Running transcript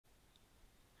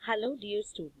Hello dear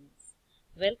students,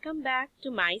 welcome back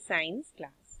to my science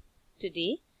class.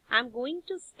 Today I am going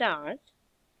to start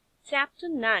chapter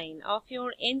 9 of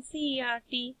your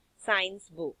NCERT science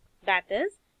book, that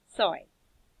is soil.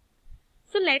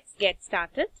 So let's get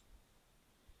started.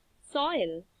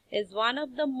 Soil is one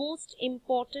of the most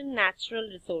important natural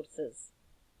resources.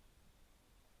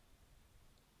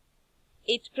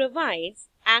 It provides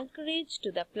anchorage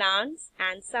to the plants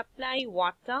and supply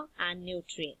water and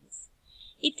nutrients.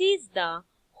 It is the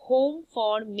home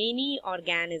for many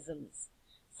organisms.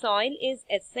 Soil is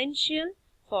essential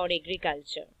for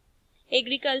agriculture.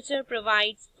 Agriculture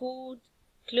provides food,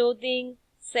 clothing,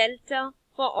 shelter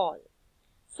for all.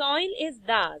 Soil is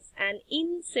thus an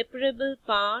inseparable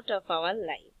part of our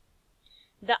life.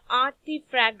 The earthy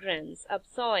fragrance of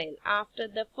soil after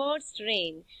the first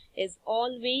rain is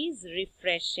always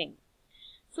refreshing.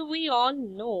 So we all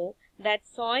know that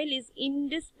soil is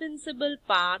indispensable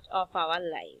part of our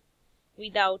life.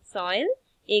 Without soil,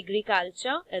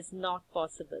 agriculture is not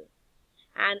possible.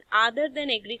 And other than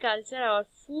agriculture, our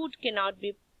food cannot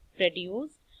be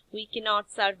produced. We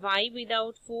cannot survive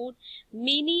without food.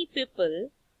 Many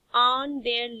people earn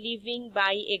their living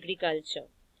by agriculture.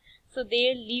 So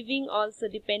their living also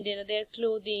dependent on their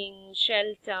clothing,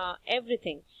 shelter,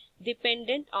 everything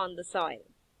dependent on the soil.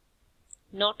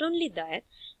 Not only that,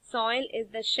 soil is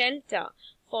the shelter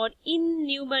for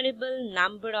innumerable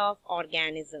number of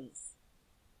organisms.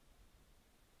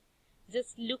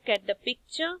 Just look at the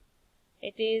picture.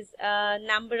 It is a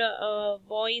number of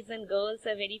boys and girls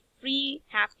are very free,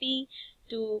 happy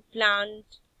to plant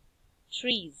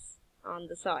trees on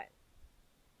the soil.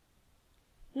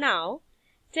 Now,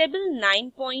 table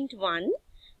 9.1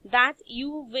 that you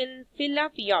will fill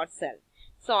up yourself.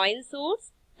 Soil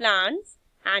source, plants,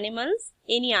 animals,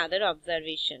 any other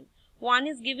observation. One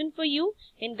is given for you.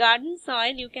 In garden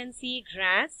soil, you can see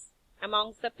grass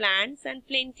amongst the plants and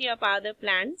plenty of other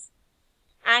plants.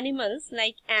 Animals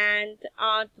like ant,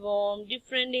 earthworm,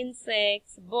 different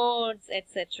insects, birds,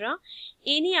 etc.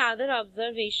 Any other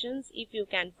observations if you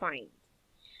can find.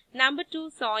 Number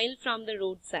 2, soil from the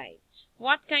roadside.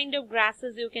 What kind of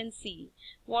grasses you can see?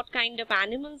 What kind of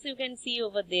animals you can see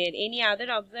over there? Any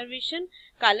other observation?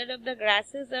 Color of the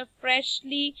grasses are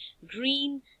freshly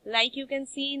green like you can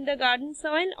see in the garden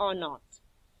soil or not?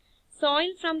 Soil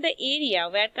from the area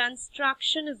where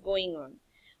construction is going on.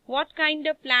 What kind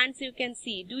of plants you can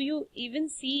see? Do you even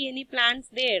see any plants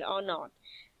there or not?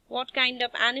 What kind of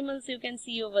animals you can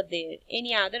see over there?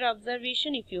 Any other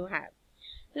observation if you have?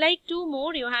 Like 2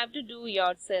 more you have to do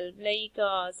yourself, like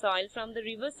soil from the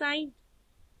riverside,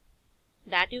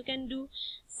 that you can do.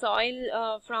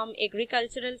 Soil from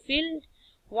agricultural field,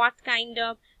 what kind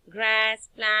of grass,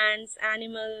 plants,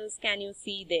 animals can you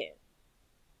see there?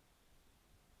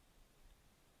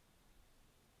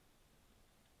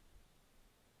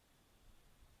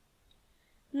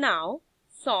 Now,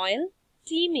 soil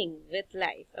teeming with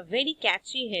life, a very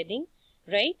catchy heading,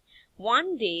 right?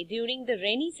 One day during the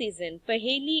rainy season,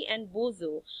 Paheli and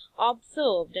Bozo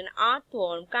observed an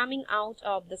earthworm coming out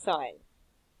of the soil.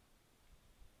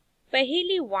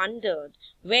 Paheli wondered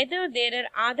whether there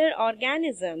are other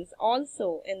organisms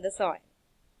also in the soil.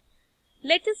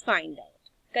 Let us find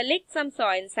out. Collect some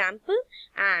soil sample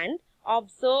and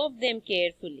observe them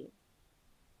carefully.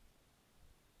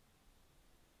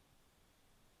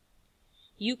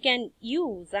 You can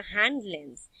use a hand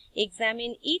lens.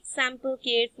 Examine each sample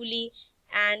carefully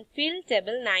and fill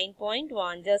table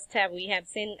 9.1. We have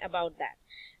seen about that.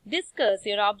 Discuss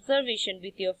your observation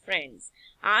with your friends.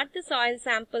 Are the soil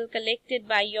sample collected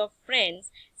by your friends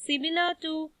similar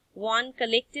to one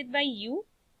collected by you?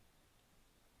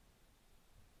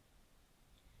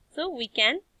 So we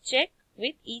can check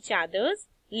with each other's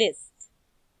list.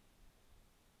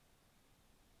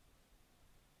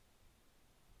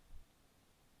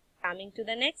 Coming to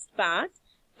the next part,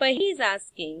 Pahi is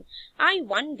asking, I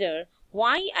wonder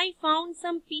why I found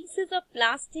some pieces of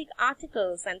plastic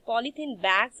articles and polythene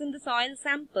bags in the soil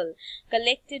sample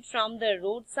collected from the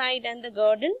roadside and the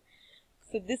garden.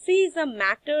 So this is a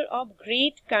matter of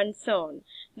great concern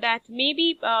that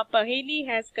maybe Paheli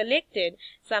has collected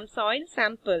some soil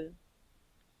sample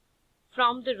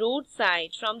from the roadside,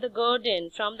 from the garden,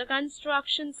 from the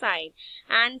construction site,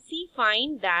 and she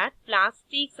find that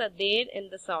plastics are there in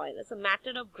the soil. It's a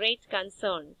matter of great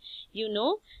concern. You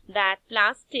know that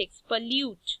plastics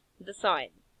pollute the soil.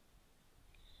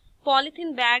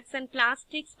 Polythene bags and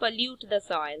plastics pollute the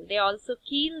soil. They also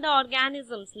kill the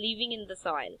organisms living in the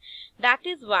soil. That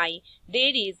is why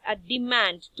there is a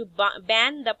demand to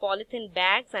ban the polythene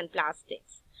bags and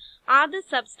plastics. Other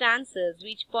substances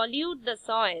which pollute the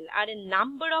soil are a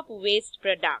number of waste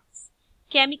products.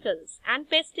 chemicals and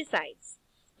pesticides.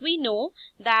 We know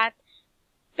that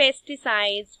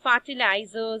pesticides,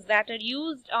 fertilizers that are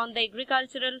used on the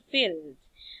agricultural field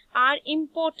are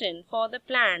important for the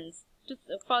plants,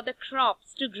 for the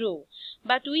crops to grow,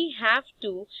 but we have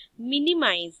to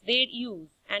minimize their use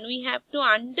and we have to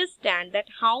understand that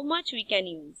how much we can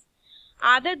use.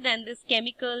 Other than this,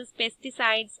 chemicals,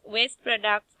 pesticides, waste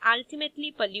products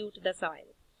ultimately pollute the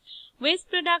soil. Waste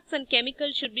products and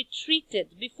chemicals should be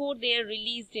treated before they are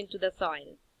released into the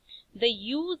soil. The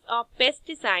use of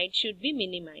pesticides should be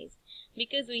minimized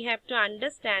because we have to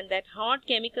understand that hard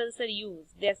chemicals are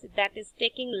used that is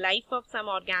taking life of some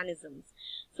organisms.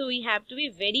 So we have to be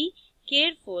very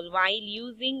careful while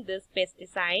using these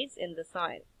pesticides in the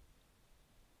soil.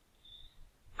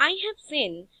 I have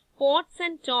seen pots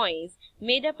and toys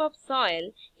made up of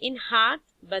soil in Haat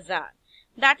Bazaar.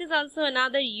 That is also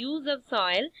another use of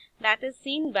soil that is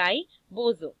seen by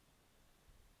Bozo.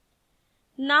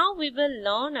 Now we will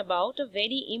learn about a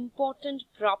very important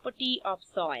property of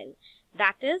soil,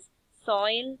 that is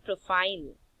soil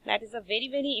profile. That is a very,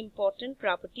 very important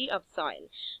property of soil.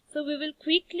 So we will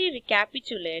quickly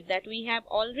recapitulate that we have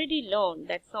already learned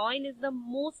that soil is the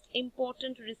most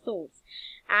important resource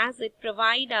as it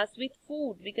provides us with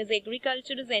food because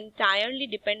agriculture is entirely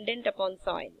dependent upon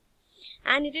soil.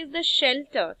 And it is the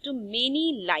shelter to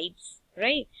many lives,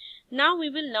 right? Now we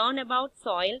will learn about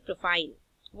soil profile.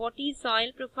 What is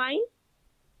soil profile?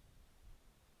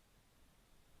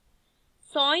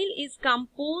 Soil is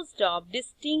composed of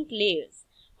distinct layers.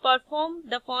 Perform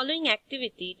the following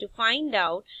activity to find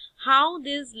out how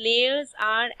these layers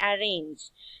are arranged.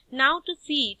 Now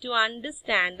to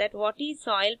understand that what is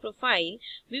soil profile,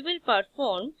 we will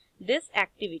perform this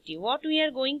activity. What we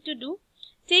are going to do?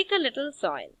 Take a little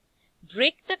soil.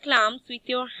 Break the clumps with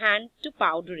your hand to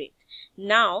powder it.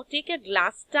 Now take a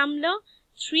glass tumbler,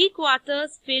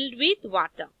 3/4 filled with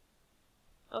water.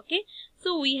 Okay,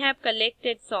 so we have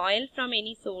collected soil from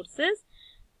any sources.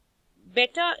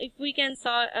 Better if we can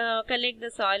collect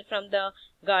the soil from the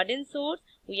garden source.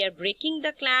 We are breaking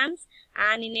the clumps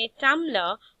and in a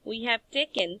tumbler we have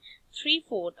taken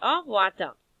 3/4 of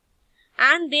water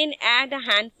and then add a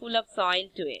handful of soil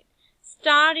to it.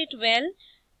 Stir it well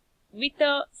with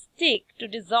a stick to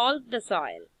dissolve the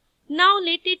soil. Now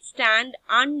let it stand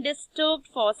undisturbed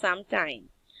for some time.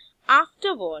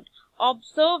 Afterward,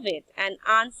 observe it and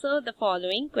answer the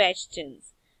following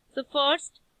questions. So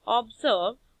first,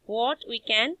 observe what we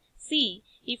can see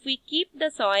if we keep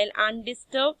the soil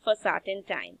undisturbed for certain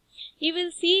time. You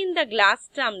will see in the glass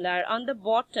tumbler on the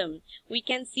bottom, we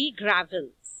can see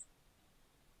gravels.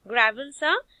 Gravels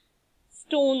are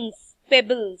stones,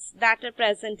 pebbles that are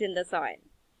present in the soil.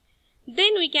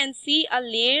 Then we can see a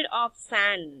layer of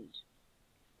sand.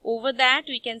 Over that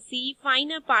we can see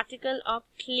finer particle of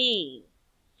clay.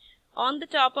 On the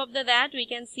top of that we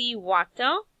can see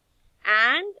water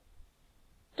and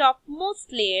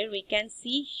topmost layer we can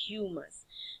see humus.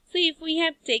 So if we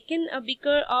have taken a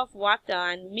beaker of water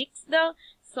and mixed the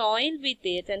soil with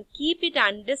it and keep it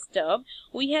undisturbed,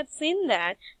 we have seen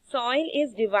that soil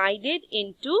is divided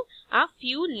into a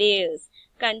few layers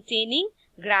containing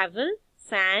gravel,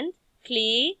 sand,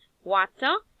 clay,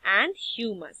 water and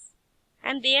humus,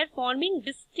 and they are forming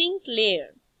distinct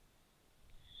layers.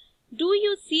 Do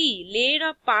you see layer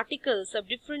of particles of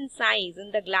different size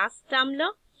in the glass tumbler?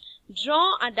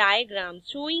 Draw a diagram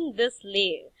showing this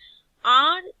layer.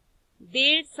 Are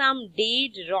there some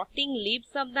dead rotting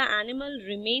leaves of the animal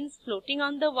remains floating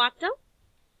on the water?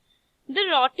 The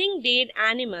rotting dead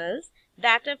animals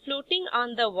that are floating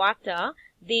on the water,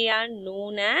 they are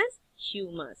known as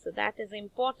humus. So that is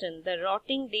important. The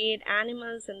rotting dead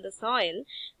animals in the soil,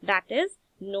 that is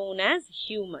known as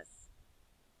humus.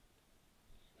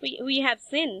 We have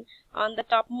seen on the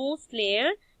topmost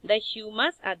layer the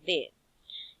humus are there.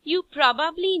 You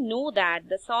probably know that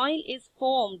the soil is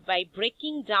formed by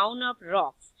breaking down of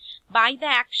rocks by the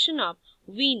action of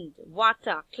wind,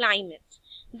 water, climate.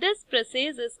 This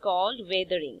process is called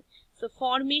weathering. So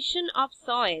formation of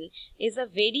soil is a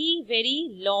very, very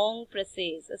long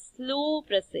process, a slow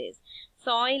process.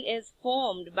 Soil is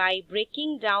formed by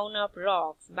breaking down of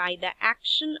rocks by the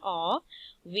action of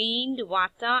wind,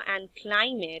 water and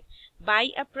climate by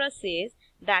a process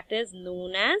that is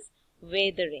known as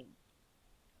weathering.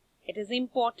 It is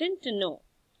important to know.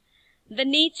 The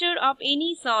nature of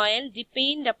any soil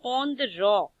depends upon the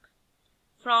rock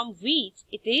from which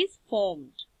it is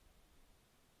formed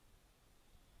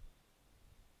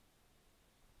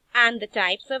and the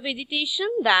types of vegetation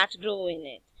that grow in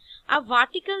it. A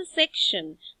vertical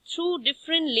section through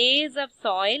different layers of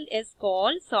soil is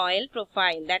called soil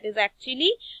profile. That is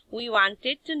actually we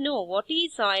wanted to know what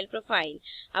is soil profile.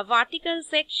 A vertical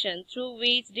section through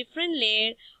which different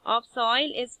layer of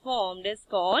soil is formed is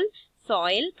called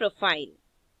soil profile.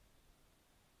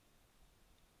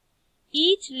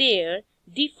 Each layer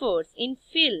differs in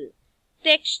fill,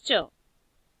 texture,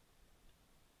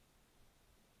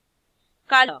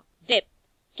 color, depth,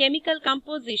 chemical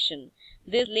composition.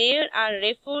 These layers are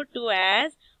referred to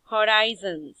as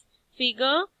horizons.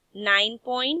 Figure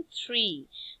 9.3.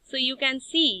 So you can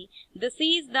see this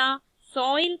is the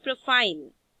soil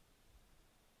profile.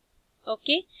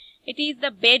 Okay, it is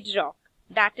the bedrock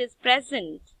that is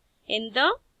present in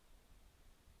the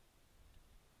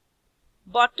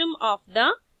bottom of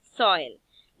the soil.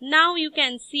 Now you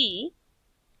can see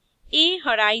a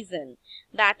horizon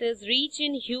that is rich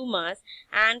in humus,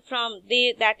 and from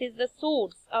there that is the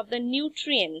source of the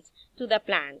nutrients to the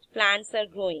plant. Plants are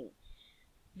growing.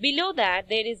 Below that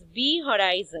there is B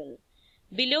horizon.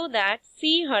 Below that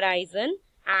C horizon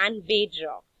and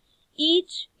bedrock.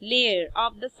 Each layer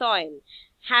of the soil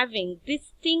having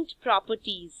distinct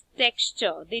properties,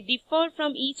 texture. They differ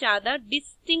from each other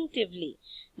distinctively.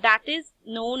 That is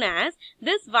known as,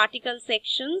 these vertical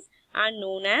sections are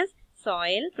known as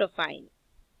soil profile.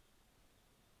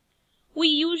 We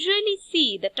usually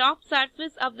see the top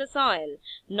surface of the soil,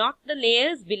 not the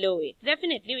layers below it.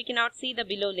 Definitely we cannot see the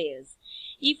below layers.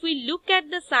 If we look at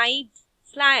the sides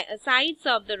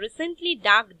of the recently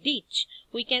dug ditch,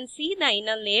 we can see the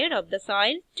inner layer of the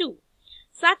soil too.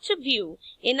 Such a view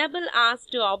enables us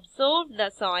to observe the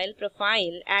soil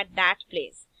profile at that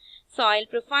place. Soil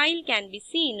profile can be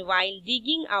seen while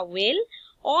digging a well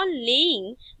or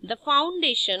laying the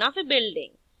foundation of a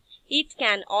building. It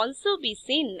can also be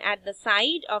seen at the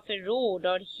side of a road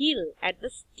or hill at the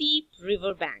steep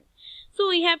river bank. So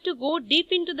we have to go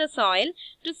deep into the soil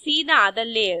to see the other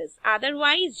layers.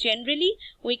 Otherwise, generally,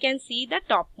 we can see the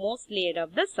topmost layer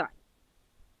of the soil.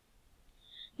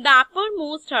 The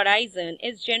uppermost horizon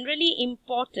is generally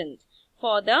important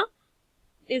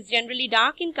is generally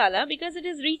dark in color because it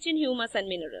is rich in humus and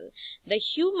mineral. The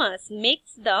humus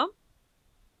makes the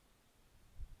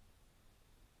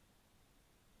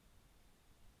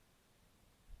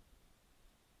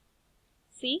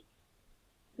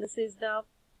this is the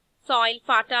soil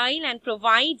fertile and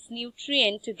provides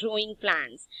nutrient to growing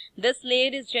plants. This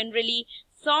layer is generally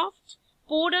soft,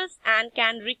 porous and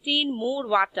can retain more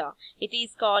water. It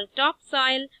is called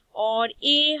topsoil or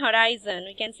A horizon.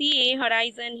 We can see A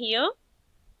horizon here.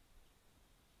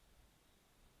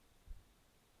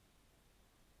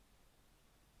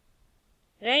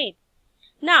 Right.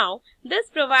 Now, this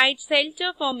provides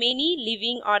shelter for many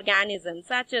living organisms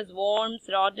such as worms,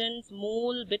 rodents,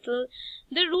 mole, beetle.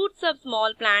 The roots of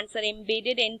small plants are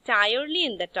embedded entirely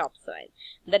in the topsoil.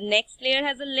 The next layer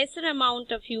has a lesser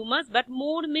amount of humus but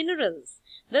more minerals.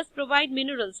 This provides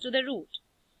minerals to the root.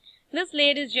 This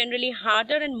layer is generally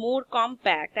harder and more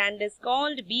compact and is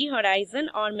called B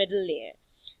horizon or middle layer.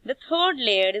 The third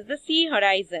layer is the C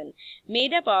horizon,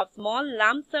 made up of small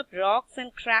lumps of rocks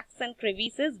and cracks and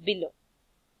crevices below.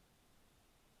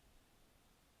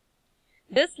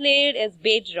 This layer is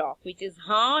bedrock, which is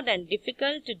hard and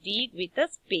difficult to dig with a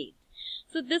spade.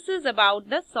 So this is about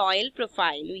the soil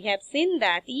profile. We have seen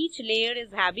that each layer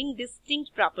is having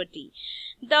distinct property.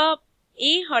 The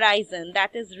A horizon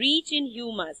that is rich in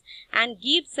humus and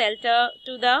gives shelter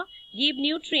to give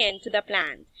nutrient to the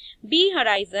plant. B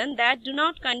horizon that do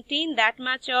not contain that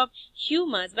much of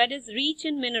humus but is rich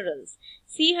in minerals.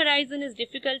 C horizon is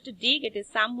difficult to dig. It is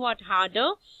somewhat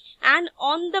harder. And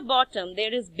on the bottom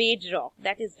there is bedrock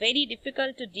that is very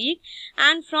difficult to dig,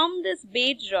 and from this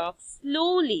bedrock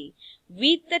slowly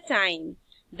with the time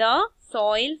the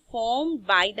soil formed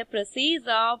by the process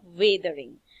of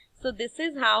weathering. So this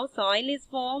is how soil is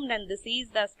formed and this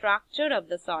is the structure of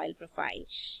the soil profile.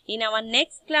 In our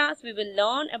next class we will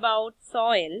learn about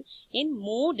soil in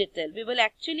more detail. We will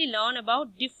actually learn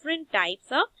about different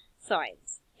types of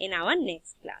soils in our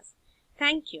next class.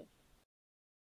 Thank you.